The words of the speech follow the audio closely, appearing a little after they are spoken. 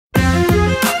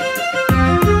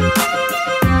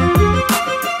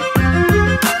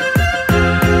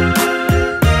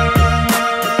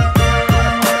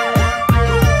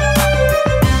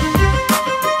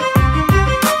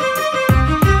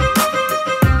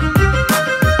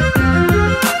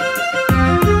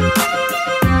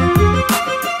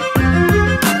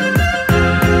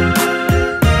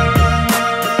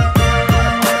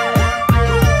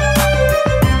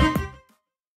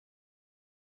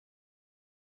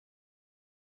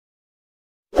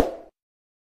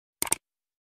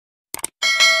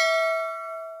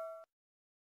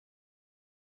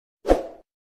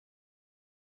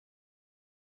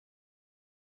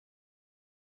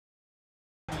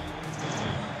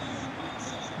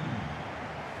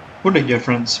Good day, dear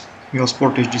friends. Your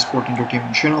Sport HD Sport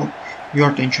Entertainment channel.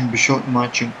 Your attention be shown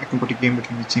matching a competitive game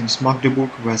between the teams Magdeburg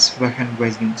vs Wehen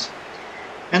Wiesbaden.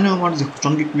 And now what is the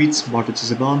strongly quiz, but it is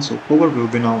a balance, so power will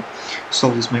be now. So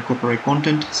this is my copyright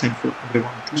content, thank for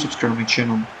everyone to subscribe my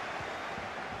channel.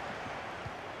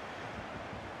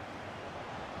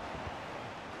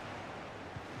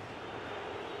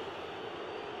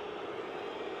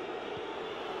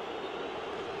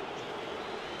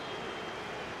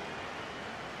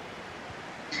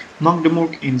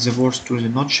 Magdeburg in the worst to the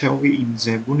notch in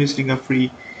the Bundesliga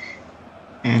 3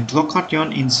 and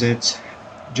Location in the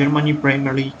Germany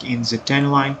Premier League in the 10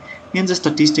 line and the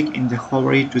statistic in the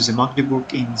Hallway to the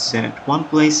Magdeburg in the 1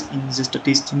 place in the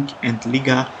statistic and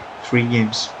Liga 3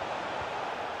 games.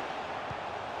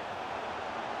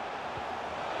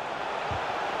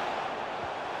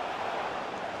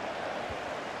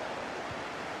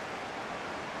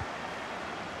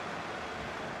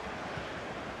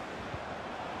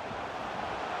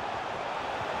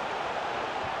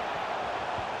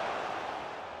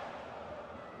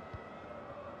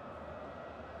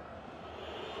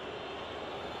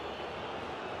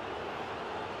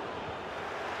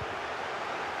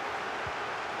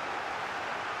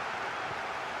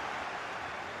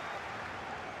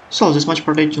 So this much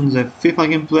pertains on the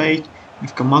FIFA gameplay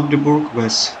with Magdeburg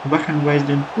vs Wehen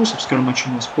Wiesbaden. Who subscribe my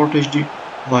channel Sport HD,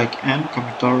 like and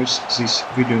commentaries this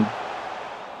video.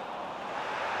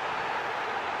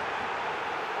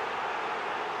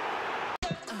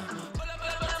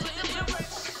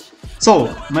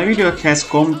 So my video has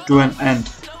come to an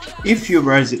end. If you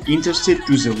were interested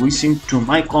to listen to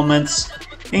my comments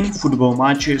in football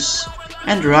matches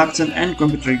and reaction and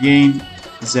computer game,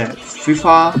 the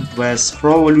FIFA vs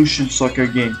Pro Evolution Soccer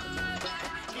game,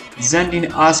 then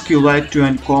in ask you like to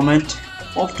and comment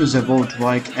off to the vote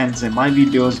like and the my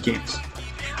videos games.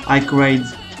 I create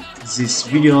these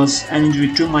videos and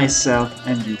enjoy to myself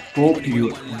and I hope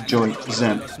you enjoy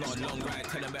them.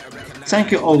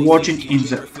 Thank you all watching in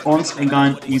the once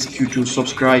again ask you to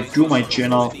subscribe to my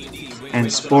channel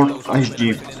and Sport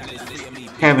HD.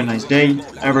 Have a nice day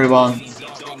everyone.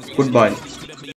 Goodbye.